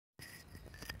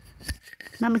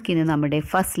നമുക്കിന്ന് നമ്മുടെ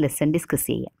first lesson discuss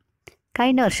ചെയ്യാം.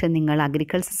 കഴിഞ്ഞ വർഷം നിങ്ങൾ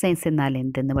അഗ്രികൾച്ചർ സയൻസ് എന്നാൽ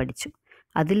എന്തെന്ന് പഠിച്ചു.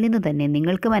 അതിൽ നിന്ന് തന്നെ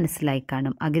നിങ്ങൾക്ക് മനസ്സിലായി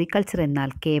കാണും, അഗ്രികൾച്ചർ എന്നാൽ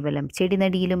കേവലം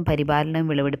ചെടിനടിയിലും പരിപാലനവും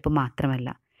വിളവെടുപ്പും മാത്രമല്ല,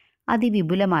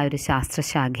 അതിവിപുലമായൊരു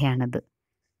ശാസ്ത്രശാഖയാണത്.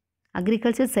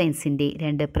 അഗ്രികൾച്ചർ സയൻസിൻ്റെ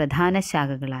 2 പ്രധാന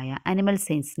ശാഖകളായ അനിമൽ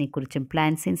സയൻസിനെ കുറിച്ചും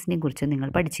പ്ലാന്റ് സയൻസിനെ കുറിച്ചും നിങ്ങൾ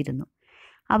പഠിച്ചിരുന്നു.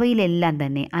 അവയിലെല്ലാം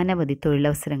തന്നെ അനവധി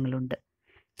തൊഴിലവസരങ്ങളുണ്ട്.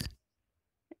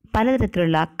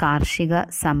 പലതരത്തിലുള്ള കാർഷിക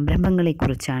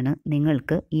സംരംഭങ്ങളെക്കുറിച്ചാണ്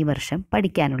നിങ്ങൾക്ക് ഈ വർഷം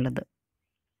പഠിക്കാനുള്ളത്.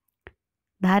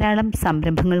 ധാരാളം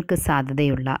സംരംഭങ്ങൾക്ക്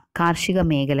സാധ്യതയുള്ള കാർഷിക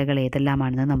മേഖലകൾ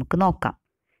ഏതെല്ലാമാണെന്ന് നമുക്ക് നോക്കാം.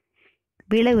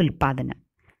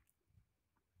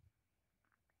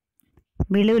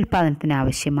 വിളവുൽപാദനത്തിന്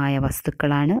ആവശ്യമായ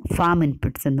വസ്തുക്കളാണ് ഫാം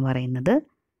ഇൻപുട്സ് എന്ന് പറയുന്നത്.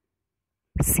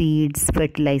 Seeds,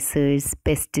 fertilisers,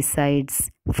 pesticides,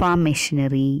 farm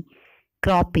machinery,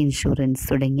 crop insurance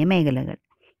തുടങ്ങിയ മേഖലകൾ.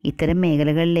 ഇത്തരം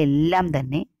മേഖലകളിലെല്ലാം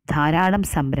തന്നെ ധാരാളം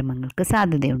സംരംഭങ്ങൾക്ക്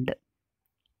സാധ്യതയുണ്ട്.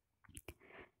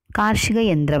 കാർഷിക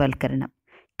യന്ത്രവൽക്കരണം,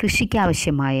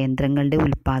 കൃഷിക്കാവശ്യമായ യന്ത്രങ്ങളുടെ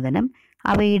ഉൽപ്പാദനം,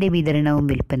 അവയുടെ വിതരണവും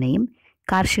വിൽപ്പനയും,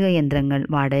 കാർഷിക യന്ത്രങ്ങൾ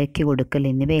വാടകയ്ക്ക് കൊടുക്കൽ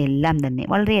എന്നിവയെല്ലാം തന്നെ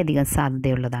വളരെയധികം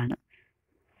സാധ്യതയുള്ളതാണ്.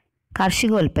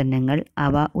 കാർഷികോൽപ്പന്നങ്ങൾ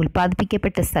അവ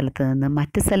ഉൽപ്പാദിപ്പിക്കപ്പെട്ട സ്ഥലത്ത് നിന്ന്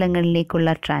മറ്റ് സ്ഥലങ്ങളിലേക്കുള്ള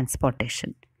ട്രാൻസ്പോർട്ടേഷൻ,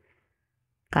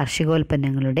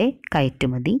 കാർഷികോൽപ്പന്നങ്ങളുടെ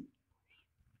കയറ്റുമതി,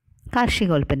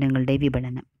 കാർഷികോൽപ്പന്നങ്ങളുടെ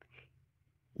വിപണനം.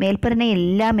 മേൽപ്പറഞ്ഞ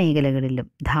എല്ലാ മേഖലകളിലും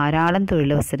ധാരാളം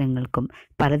തൊഴിലവസരങ്ങൾക്കും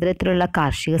പലതരത്തിലുള്ള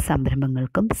കാർഷിക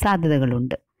സംരംഭങ്ങൾക്കും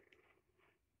സാധ്യതകളുണ്ട്.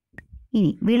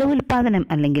 ഇനി വിളവുൽപാദനം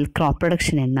അല്ലെങ്കിൽ ക്രോപ്പ്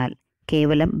പ്രൊഡക്ഷൻ എന്നാൽ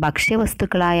കേവലം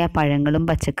ഭക്ഷ്യവസ്തുക്കളായ പഴങ്ങളും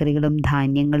പച്ചക്കറികളും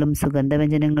ധാന്യങ്ങളും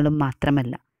സുഗന്ധവ്യഞ്ജനങ്ങളും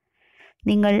മാത്രമല്ല.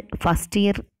 നിങ്ങൾ ഫസ്റ്റ്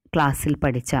ഇയർ ക്ലാസ്സിൽ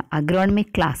പഠിച്ച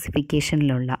അഗ്രോണമിക്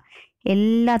ക്ലാസിഫിക്കേഷനിലുള്ള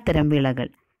എല്ലാത്തരം വിളകൾ,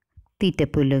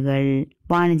 തീറ്റപ്പുല്ലുകൾ,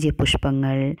 വാണിജ്യ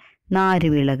പുഷ്പങ്ങൾ,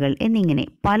 നാരുവിളകൾ എന്നിങ്ങനെ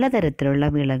പലതരത്തിലുള്ള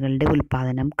വിളകളുടെ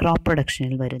ഉൽപ്പാദനം ക്രോപ്പ്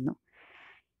പ്രൊഡക്ഷനിൽ വരുന്നു.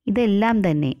 ഇതെല്ലാം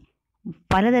തന്നെ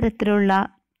പലതരത്തിലുള്ള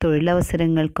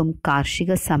തൊഴിലവസരങ്ങൾക്കും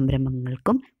കാർഷിക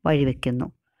സംരംഭങ്ങൾക്കും വഴിവെക്കുന്നു.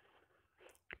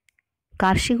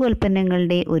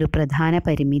 കാർഷികോൽപ്പന്നങ്ങളുടെ ഒരു പ്രധാന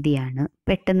പരിമിതിയാണ്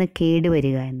പെട്ടെന്ന്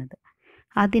കേടുവരിക എന്നത്.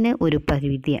 അതിന് ഒരു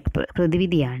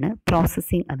പ്രതിവിധിയാണ്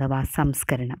പ്രോസസ്സിംഗ് അഥവാ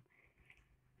സംസ്കരണം.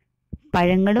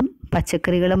 പഴങ്ങളും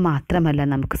പച്ചക്കറികളും മാത്രമല്ല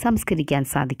നമുക്ക് സംസ്കരിക്കാൻ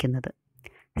സാധിക്കുന്നത്.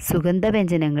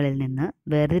 സുഗന്ധവ്യഞ്ജനങ്ങളിൽ നിന്ന്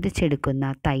വേർതിരിച്ചെടുക്കുന്ന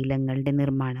തൈലങ്ങളുടെ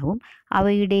നിർമ്മാണവും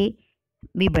അവയുടെ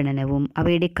വിപണനവും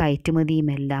അവയുടെ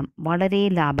കയറ്റുമതിയുമെല്ലാം വളരെ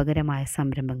ലാഭകരമായ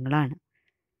സംരംഭങ്ങളാണ്.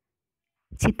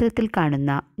 ചിത്രത്തിൽ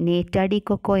കാണുന്ന നേറ്റാഡി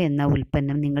കൊക്കോ എന്ന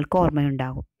ഉൽപ്പന്നം നിങ്ങൾക്ക്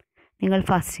ഓർമ്മയുണ്ടാകും. നിങ്ങൾ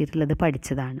ഫസ്റ്റ് ഇയറിൽ അത്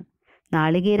പഠിച്ചതാണ്.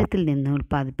 നാളികേരത്തിൽ നിന്ന്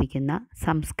ഉൽപ്പാദിപ്പിക്കുന്ന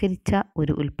സംസ്കരിച്ച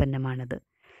ഒരു ഉൽപ്പന്നമാണത്.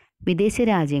 വിദേശ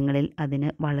രാജ്യങ്ങളിൽ അതിന്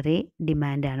വളരെ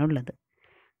ഡിമാൻഡാണുള്ളത്.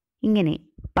 ഇങ്ങനെ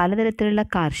പലതരത്തിലുള്ള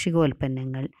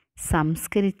കാർഷികോൽപ്പന്നങ്ങൾ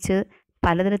സംസ്കരിച്ച്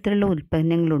പലതരത്തിലുള്ള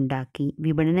ഉൽപ്പന്നങ്ങൾ ഉണ്ടാക്കി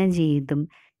വിപണനം ചെയ്തും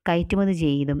കയറ്റുമതി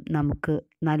ചെയ്തും നമുക്ക്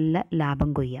നല്ല ലാഭം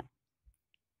കൊയ്യാം.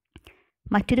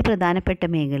 മറ്റൊരു പ്രധാനപ്പെട്ട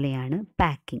മേഖലയാണ്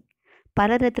പാക്കിംഗ്.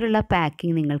 പലതരത്തിലുള്ള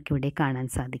പാക്കിംഗ് നിങ്ങൾക്കിവിടെ കാണാൻ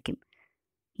സാധിക്കും.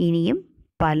 ഇനിയും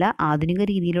പല ആധുനിക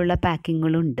രീതിയിലുള്ള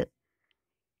പാക്കിങ്ങുകളുണ്ട്.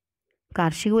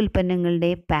 കാർഷിക ഉൽപ്പന്നങ്ങളുടെ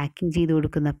പാക്കിംഗ് ചെയ്തു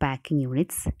കൊടുക്കുന്ന പാക്കിംഗ്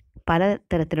യൂണിറ്റ്സ്,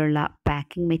 പലതരത്തിലുള്ള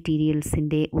പാക്കിംഗ്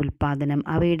മെറ്റീരിയൽസിൻ്റെ ഉൽപ്പാദനം,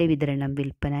 അവയുടെ വിതരണം,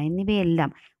 വിൽപ്പന എന്നിവയെല്ലാം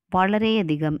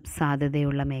വളരെയധികം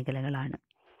സാധ്യതയുള്ള മേഖലകളാണ്.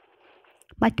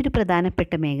 മറ്റൊരു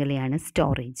പ്രധാനപ്പെട്ട മേഖലയാണ്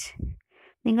സ്റ്റോറേജ്.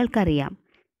 നിങ്ങൾക്കറിയാം,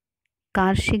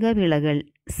 കാർഷിക വിളകൾ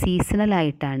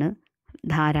സീസണലായിട്ടാണ്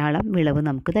ധാരാളം വിളവ്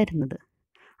നമുക്ക് തരുന്നത്.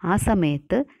 ആ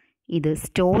സമയത്ത് ഇത്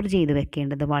സ്റ്റോർ ചെയ്ത്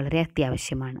വെക്കേണ്ടത് വളരെ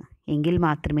അത്യാവശ്യമാണ്. എങ്കിൽ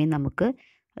മാത്രമേ നമുക്ക്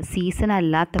സീസൺ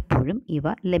അല്ലാത്തപ്പോഴും ഇവ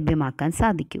ലഭ്യമാക്കാൻ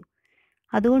സാധിക്കൂ.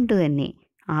 അതുകൊണ്ട് തന്നെ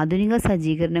ആധുനിക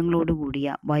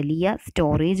സജ്ജീകരണങ്ങളോടുകൂടിയ വലിയ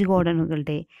സ്റ്റോറേജ്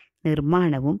ഗോഡൗണുകളുടെ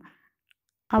നിർമ്മാണവും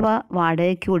അവ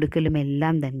വാടകയ്ക്ക്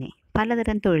കൊടുക്കലുമെല്ലാം തന്നെ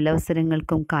പലതരം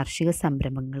തൊഴിലവസരങ്ങൾക്കും കാർഷിക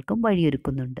സംരംഭങ്ങൾക്കും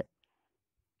വഴിയൊരുക്കുന്നുണ്ട്.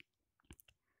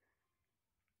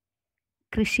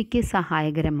 കൃഷിക്ക്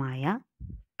സഹായകരമായ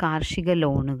കാർഷിക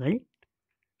ലോണുകൾ,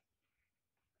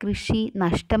 കൃഷി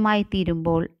നഷ്ടമായി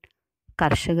തീരുമ്പോൾ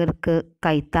കർഷകർക്ക്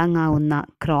കൈത്താങ്ങാവുന്ന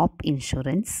ക്രോപ്പ്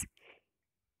ഇൻഷുറൻസ്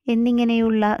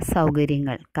എന്നിങ്ങനെയുള്ള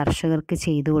സൗകര്യങ്ങൾ കർഷകർക്ക്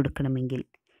ചെയ്തു കൊടുക്കണമെങ്കിൽ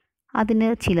അതിന്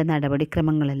ചില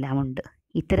നടപടിക്രമങ്ങളെല്ലാം ഉണ്ട്.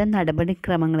 ഇത്തരം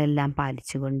നടപടിക്രമങ്ങളെല്ലാം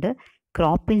പാലിച്ചുകൊണ്ട്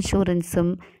ക്രോപ്പ് ഇൻഷുറൻസും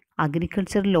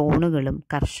അഗ്രികൾച്ചർ ലോണുകളും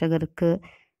കർഷകർക്ക്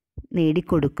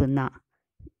നേടിക്കൊടുക്കുന്ന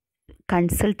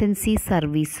കൺസൾട്ടൻസി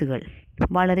സർവീസുകൾ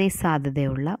വളരെ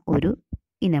സാധ്യതയുള്ള ഒരു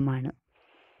ഇനമാണ്.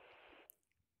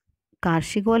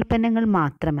 കാർഷികോൽപ്പന്നങ്ങൾ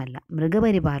മാത്രമല്ല,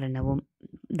 മൃഗപരിപാലനവും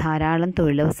ധാരാളം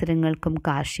തൊഴിലവസരങ്ങൾക്കും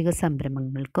കാർഷിക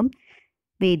സംരംഭങ്ങൾക്കും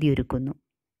വേദിയൊരുക്കുന്നു.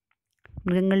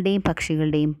 മൃഗങ്ങളുടെയും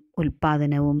പക്ഷികളുടെയും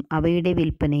ഉൽപ്പാദനവും അവയുടെ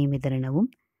വിൽപ്പനയും വിതരണവും,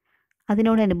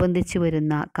 അതിനോടനുബന്ധിച്ച്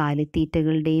വരുന്ന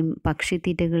കാലിത്തീറ്റകളുടെയും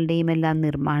പക്ഷിത്തീറ്റകളുടെയും എല്ലാം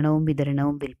നിർമ്മാണവും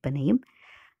വിതരണവും വിൽപ്പനയും,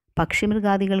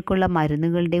 പക്ഷിമൃഗാദികൾക്കുള്ള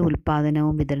മരുന്നുകളുടെ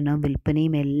ഉൽപ്പാദനവും വിതരണവും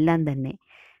വിൽപ്പനയും എല്ലാം തന്നെ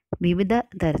വിവിധ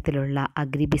തരത്തിലുള്ള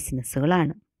അഗ്രി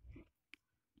ബിസിനസ്സുകളാണ്.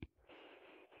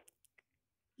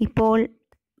 ഇപ്പോൾ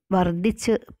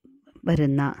വർദ്ധിച്ച്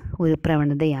വരുന്ന ഒരു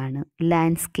പ്രവണതയാണ്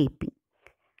ലാൻഡ്സ്കേപ്പിംഗ്.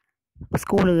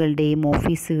 സ്കൂളുകളുടെയും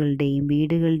ഓഫീസുകളുടെയും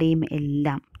വീടുകളുടെയും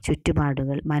എല്ലാം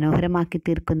ചുറ്റുപാടുകൾ മനോഹരമാക്കി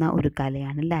തീർക്കുന്ന ഒരു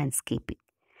കലയാണ് ലാൻഡ്സ്കേപ്പിംഗ്.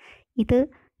 ഇത്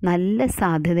നല്ല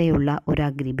സാധ്യതയുള്ള ഒരു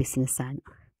അഗ്രി ബിസിനസ്സാണ്.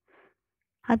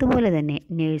 അതുപോലെ തന്നെ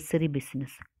നഴ്സറി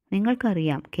ബിസിനസ്.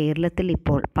 നിങ്ങൾക്കറിയാം, കേരളത്തിൽ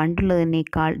ഇപ്പോൾ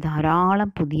പണ്ടുള്ളതിനേക്കാൾ ധാരാളം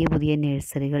പുതിയ പുതിയ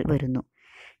നഴ്സറികൾ വരുന്നു.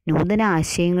 നൂതന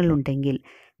ആശയങ്ങളുണ്ടെങ്കിൽ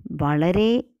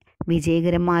വളരെ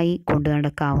വിജയകരമായി കൊണ്ടു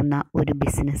നടക്കാവുന്ന ഒരു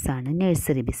ബിസിനസ്സാണ്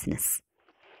നഴ്സറി ബിസിനസ്.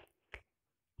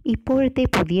 ഇപ്പോഴത്തെ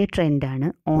പുതിയ ട്രെൻഡാണ്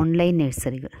ഓൺലൈൻ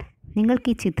നഴ്സറികൾ. നിങ്ങൾക്ക്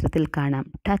ഈ ചിത്രത്തിൽ കാണാം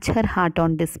touch her heart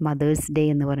on this mothers day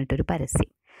എന്ന് പറഞ്ഞിട്ടൊരു പരസ്യം.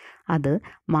 അത്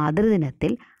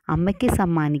മാതൃദിനത്തിൽ അമ്മയ്ക്ക്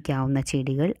സമ്മാനിക്കാവുന്ന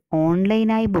ചെടികൾ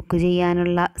ഓൺലൈനായി ബുക്ക്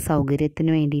ചെയ്യാനുള്ള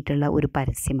സൗകര്യത്തിന് വേണ്ടിയിട്ടുള്ള ഒരു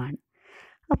പരസ്യമാണ്.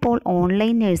 അപ്പോൾ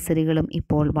ഓൺലൈൻ നഴ്സറികളും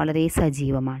ഇപ്പോൾ വളരെ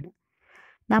സജീവമാണ്.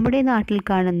 നമ്മുടെ നാട്ടിൽ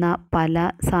കാണുന്ന പല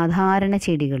സാധാരണ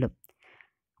ചെടികളും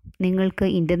നിങ്ങൾക്ക്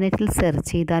ഇൻ്റർനെറ്റിൽ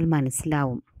സെർച്ച് ചെയ്താൽ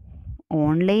മനസ്സിലാവും.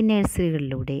 ഓൺലൈൻ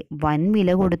നഴ്സറികളിലൂടെ വൻ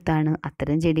വില കൊടുത്താണ്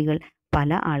അത്തരം ചെടികൾ പല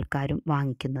ആൾക്കാരും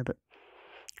വാങ്ങിക്കുന്നത്.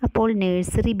 അപ്പോൾ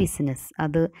നഴ്സറി ബിസിനസ്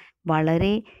അത്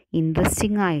വളരെ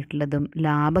ഇൻട്രസ്റ്റിംഗ് ആയിട്ടുള്ളതും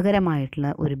ലാഭകരമായിട്ടുള്ള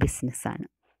ഒരു ബിസിനസ്സാണ്.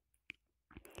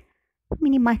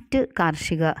 ഇനി മറ്റ്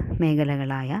കാർഷിക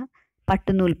മേഖലകളായ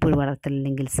പട്ടുനൂൽപ്പുഴു വളർത്തൽ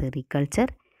അല്ലെങ്കിൽ സെറികൾച്ചർ,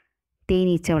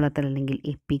 തേനീച്ച വളർത്തൽ അല്ലെങ്കിൽ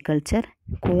എപ്പിക്കൾച്ചർ,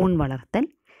 കൂൺ വളർത്തൽ,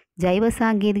 ജൈവ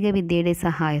സാങ്കേതിക വിദ്യയുടെ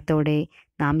സഹായത്തോടെ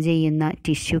നാം ചെയ്യുന്ന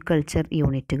ടിഷ്യൂ കൾച്ചർ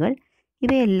യൂണിറ്റുകൾ,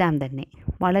 ഇവയെല്ലാം തന്നെ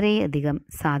വളരെയധികം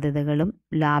സാധ്യതകളും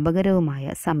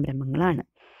ലാഭകരവുമായ സംരംഭങ്ങളാണ്.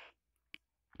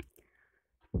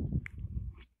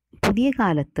 പുതിയ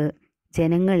കാലത്ത്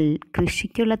ജനങ്ങളിൽ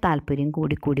കൃഷിക്കുള്ള താല്പര്യം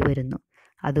കൂടിക്കൂടി വരുന്നു.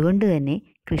 അതുകൊണ്ട് തന്നെ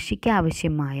കൃഷിക്ക്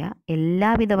ആവശ്യമായ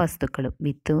എല്ലാവിധ വസ്തുക്കളും,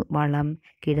 വിത്ത്, വളം,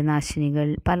 കീടനാശിനികൾ,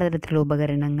 പലതരത്തിലുള്ള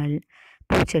ഉപകരണങ്ങൾ,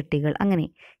 പൂച്ചട്ടികൾ, അങ്ങനെ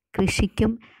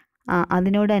കൃഷിക്കും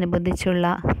അതിനോടനുബന്ധിച്ചുള്ള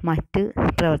മറ്റ്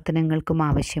പ്രവർത്തനങ്ങൾക്കും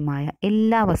ആവശ്യമായ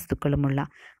എല്ലാ വസ്തുക്കളുമുള്ള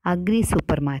അഗ്രി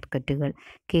സൂപ്പർ മാർക്കറ്റുകൾ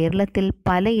കേരളത്തിൽ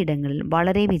പലയിടങ്ങളിൽ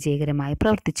വളരെ വിജയകരമായി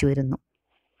പ്രവർത്തിച്ചു വരുന്നു.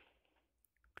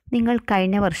 നിങ്ങൾ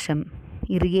കഴിഞ്ഞ വർഷം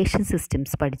ഇറിഗേഷൻ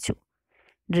സിസ്റ്റംസ് പഠിച്ചു.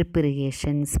 Drip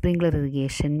irrigation, sprinkler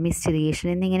irrigation, mist irrigation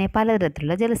എന്നിങ്ങനെ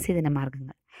പലതരത്തിലുള്ള ജലസേചന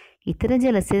മാർഗങ്ങൾ. ഇത്തരം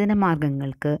ജലസേചന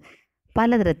മാർഗങ്ങൾക്ക്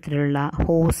പലതരത്തിലുള്ള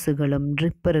ഹോസുകളും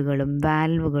ഡ്രിപ്പറുകളും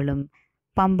വാൽവുകളും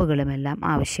പമ്പുകളുമെല്ലാം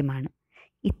ആവശ്യമാണ്.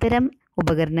 ഇത്തരം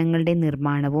ഉപകരണങ്ങളുടെ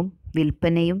നിർമ്മാണവും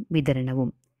വിൽപ്പനയും വിതരണവും,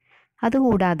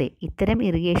 അതുകൂടാതെ ഇത്തരം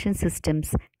ഇറിഗേഷൻ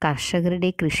സിസ്റ്റംസ് കർഷകരുടെ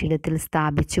കൃഷിയിടത്തിൽ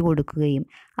സ്ഥാപിച്ചു കൊടുക്കുകയും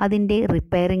അതിൻ്റെ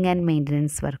റിപ്പയറിംഗ് ആൻഡ്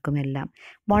മെയിൻ്റനൻസ് വർക്കുമെല്ലാം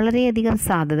വളരെയധികം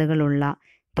സാധ്യതകളുള്ള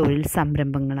തൊഴിൽ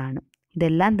സംരംഭങ്ങളാണ്.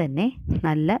 ഇതെല്ലാം തന്നെ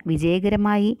നല്ല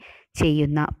വിജയകരമായി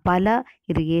ചെയ്യുന്ന പല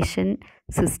ഇറിഗേഷൻ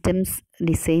സിസ്റ്റംസ്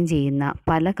ഡിസൈൻ ചെയ്യുന്ന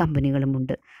പല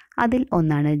കമ്പനികളുമുണ്ട്. അതിൽ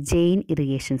ഒന്നാണ് ജെയിൻ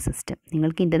ഇറിഗേഷൻ സിസ്റ്റം.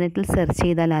 നിങ്ങൾക്ക് ഇൻ്റർനെറ്റിൽ സെർച്ച്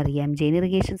ചെയ്താൽ അറിയാം ജെയിൻ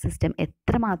ഇറിഗേഷൻ സിസ്റ്റം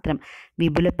എത്രമാത്രം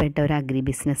വിപുലപ്പെട്ട ഒരു അഗ്രി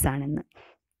ബിസിനസ്സാണെന്ന്.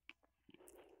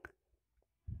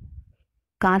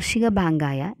 കാർഷിക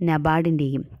ബാങ്കായ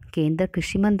നബാർഡിൻ്റെയും കേന്ദ്ര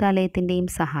കൃഷി മന്ത്രാലയത്തിൻ്റെയും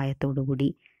സഹായത്തോടുകൂടി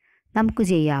നമുക്ക്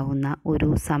ചെയ്യാവുന്ന ഒരു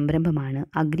സംരംഭമാണ്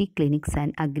agri clinics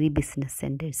and agri business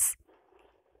centres.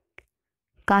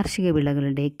 കാർഷിക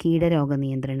വിളകളുടെ കീടരോഗ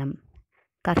നിയന്ത്രണം,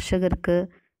 കർഷകർക്ക്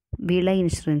വിള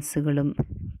ഇൻഷുറൻസുകളും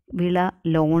വിള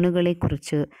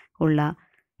ലോണുകളെക്കുറിച്ച് ഉള്ള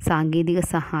സാങ്കേതിക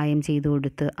സഹായം ചെയ്തു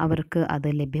കൊടുത്ത് അവർക്ക് അത്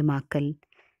ലഭ്യമാക്കൽ,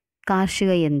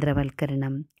 കാർഷിക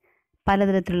യന്ത്രവൽക്കരണം,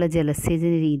 പലതരത്തിലുള്ള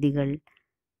ജലസേചന രീതികൾ,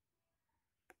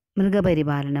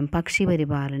 മൃഗപരിപാലനം,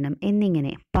 പക്ഷിപരിപാലനം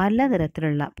എന്നിങ്ങനെ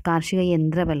പലതരത്തിലുള്ള കാർഷിക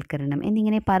യന്ത്രവൽക്കരണം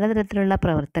എന്നിങ്ങനെ പലതരത്തിലുള്ള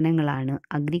പ്രവർത്തനങ്ങളാണ്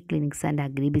agri clinics and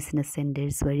agri business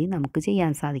centres വഴി നമുക്ക്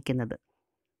ചെയ്യാൻ സാധിക്കുന്നത്.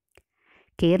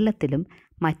 കേരളത്തിലും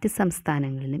മറ്റ്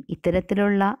സംസ്ഥാനങ്ങളിലും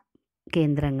ഇത്തരത്തിലുള്ള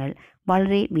കേന്ദ്രങ്ങൾ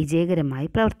വളരെ വിജയകരമായി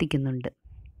പ്രവർത്തിക്കുന്നുണ്ട്.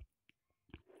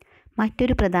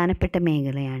 മറ്റൊരു പ്രധാനപ്പെട്ട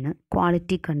മേഖലയാണ്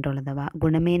ക്വാളിറ്റി കൺട്രോൾ അഥവാ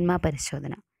ഗുണമേന്മ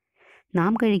പരിശോധന.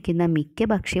 നാം കഴിക്കുന്ന മിക്ക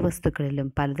ഭക്ഷ്യവസ്തുക്കളിലും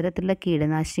പലതരത്തിലുള്ള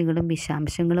കീടനാശിനികളും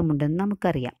വിഷാംശങ്ങളും ഉണ്ടെന്ന്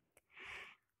നമുക്കറിയാം.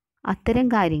 അത്തരം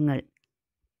കാര്യങ്ങൾ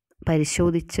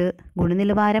പരിശോധിച്ച്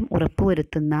ഗുണനിലവാരം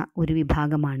ഉറപ്പുവരുത്തുന്ന ഒരു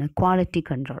വിഭാഗമാണ് ക്വാളിറ്റി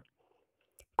കൺട്രോൾ.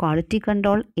 ക്വാളിറ്റി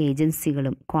കൺട്രോൾ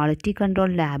ഏജൻസികളും ക്വാളിറ്റി കൺട്രോൾ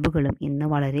ലാബുകളും ഇന്ന്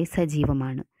വളരെ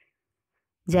സജീവമാണ്.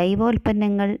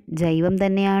 ജൈവോൽപ്പന്നങ്ങൾ ജൈവം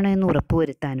തന്നെയാണോ എന്ന്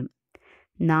ഉറപ്പുവരുത്താനും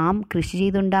നാം കൃഷി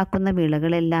ചെയ്തുണ്ടാക്കുന്ന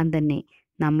വിളകളെല്ലാം തന്നെ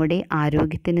നമ്മുടെ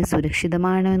ആരോഗ്യത്തിന്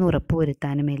സുരക്ഷിതമാണോ എന്ന്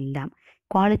ഉറപ്പുവരുത്താനുമെല്ലാം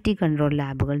ക്വാളിറ്റി കൺട്രോൾ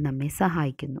ലാബുകൾ നമ്മെ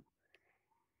സഹായിക്കുന്നു.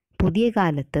 പുതിയ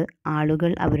കാലത്ത്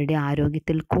ആളുകൾ അവരുടെ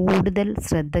ആരോഗ്യത്തിൽ കൂടുതൽ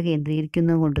ശ്രദ്ധ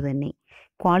കേന്ദ്രീകരിക്കുന്നതുകൊണ്ട് തന്നെ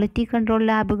ക്വാളിറ്റി കൺട്രോൾ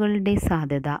ലാബുകളുടെ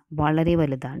സാധ്യത വളരെ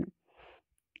വലുതാണ്.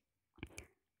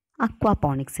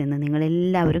 അക്വാപോണിക്സ് എന്ന്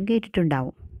നിങ്ങളെല്ലാവരും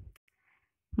കേട്ടിട്ടുണ്ടാവും.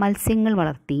 മത്സ്യങ്ങൾ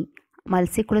വളർത്തി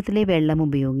മത്സ്യക്കുളത്തിലെ വെള്ളം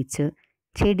ഉപയോഗിച്ച്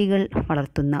ചെടികൾ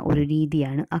വളർത്തുന്ന ഒരു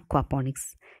രീതിയാണ്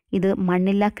അക്വാപോണിക്സ്. ഇത്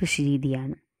മണ്ണില്ലാ കൃഷി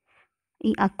രീതിയാണ്.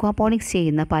 ഈ അക്വാപോണിക്സ്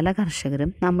ചെയ്യുന്ന പല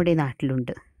കർഷകരും നമ്മുടെ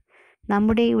നാട്ടിലുണ്ട്.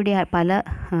 നമ്മുടെ ഇവിടെ പല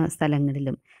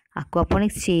സ്ഥലങ്ങളിലും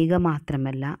അക്വാപോണിക്സ് ചെയ്യുക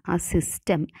മാത്രമല്ല, ആ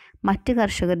സിസ്റ്റം മറ്റ്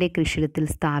കർഷകരുടെ കൃഷിയിടത്തിൽ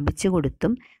സ്ഥാപിച്ചു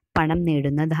കൊടുത്തും പണം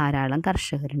നേടുന്ന ധാരാളം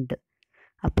കർഷകരുണ്ട്.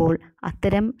 അപ്പോൾ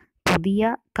അത്തരം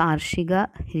പുതിയ കാർഷിക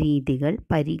രീതികൾ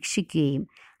പരീക്ഷിക്കുകയും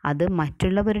അത്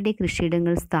മറ്റുള്ളവരുടെ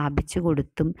കൃഷിയിടങ്ങൾ സ്ഥാപിച്ചു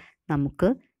കൊടുത്തും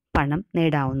നമുക്ക് പണം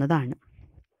നേടാവുന്നതാണ്.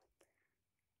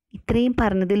 ഇത്രയും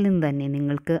പറഞ്ഞതിൽ നിന്ന് തന്നെ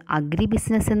നിങ്ങൾക്ക് അഗ്രി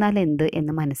ബിസിനസ് എന്നാൽ എന്ത്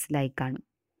എന്ന് മനസ്സിലായി കാണും.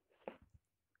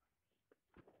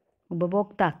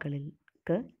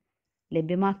 ഉപഭോക്താക്കൾക്ക്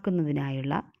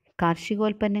ലഭ്യമാക്കുന്നതിനായുള്ള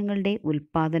കാർഷികോൽപ്പന്നങ്ങളുടെ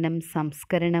ഉൽപ്പാദനം,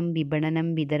 സംസ്കരണം,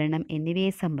 വിപണനം, വിതരണം എന്നിവയെ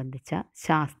സംബന്ധിച്ച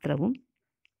ശാസ്ത്രവും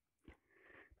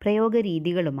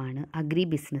പ്രയോഗരീതികളുമാണ് അഗ്രി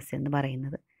ബിസിനസ് എന്ന്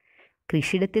പറയുന്നത്.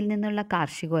 കൃഷിയിടത്തിൽ നിന്നുള്ള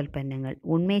കാർഷികോൽപ്പന്നങ്ങൾ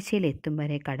ഉന്മേഷയിലെത്തും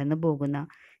വരെ കടന്നു പോകുന്ന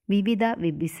വിവിധ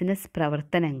ബിസിനസ്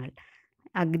പ്രവർത്തനങ്ങൾ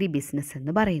അഗ്രി ബിസിനസ്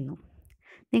എന്ന് പറയുന്നു.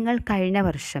 നിങ്ങൾ കഴിഞ്ഞ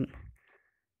വർഷം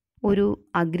ഒരു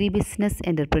അഗ്രി ബിസിനസ്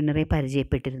എൻ്റർപ്രനറെ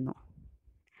പരിചയപ്പെട്ടിരുന്നു.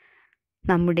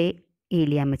 നമ്മുടെ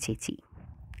ഏലിയാമ്മ ചേച്ചി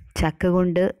ചക്ക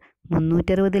കൊണ്ട്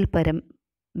 360 പരം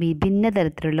വിഭിന്ന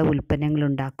തരത്തിലുള്ള ഉൽപ്പന്നങ്ങൾ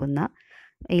ഉണ്ടാക്കുന്ന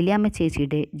ഏലിയാമ്മ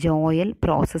ചേച്ചിയുടെ ജോയൽ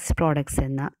പ്രോസസ് പ്രോഡക്ട്സ്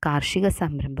എന്ന കാർഷിക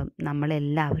സംരംഭം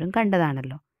നമ്മളെല്ലാവരും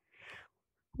കണ്ടതാണല്ലോ.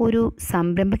 ഒരു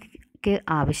സംരംഭയ്ക്ക്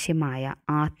ആവശ്യമായ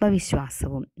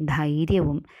ആത്മവിശ്വാസവും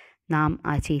ധൈര്യവും നാം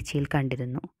ആ ചേച്ചിയിൽ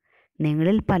കണ്ടിരുന്നു.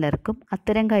 നിങ്ങളിൽ പലർക്കും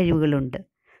അത്തരം കഴിവുകളുണ്ട്.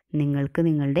 നിങ്ങൾക്ക്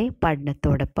നിങ്ങളുടെ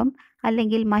പഠനത്തോടൊപ്പം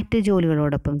അല്ലെങ്കിൽ മറ്റു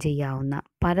ജോലികളോടൊപ്പം ചെയ്യാവുന്ന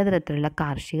പലതരത്തിലുള്ള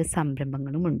കാർഷിക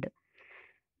സംരംഭങ്ങളുമുണ്ട്.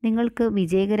 നിങ്ങൾക്ക്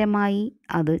വിജയകരമായി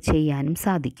അത് ചെയ്യാനും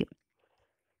സാധിക്കും.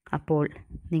 അപ്പോൾ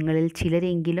നിങ്ങളിൽ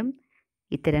ചിലരെങ്കിലും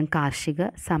ഇത്തരം കാർഷിക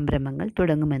സംരംഭങ്ങൾ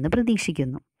തുടങ്ങുമെന്ന്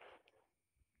പ്രതീക്ഷിക്കുന്നു.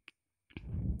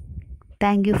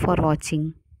 Thank you for watching.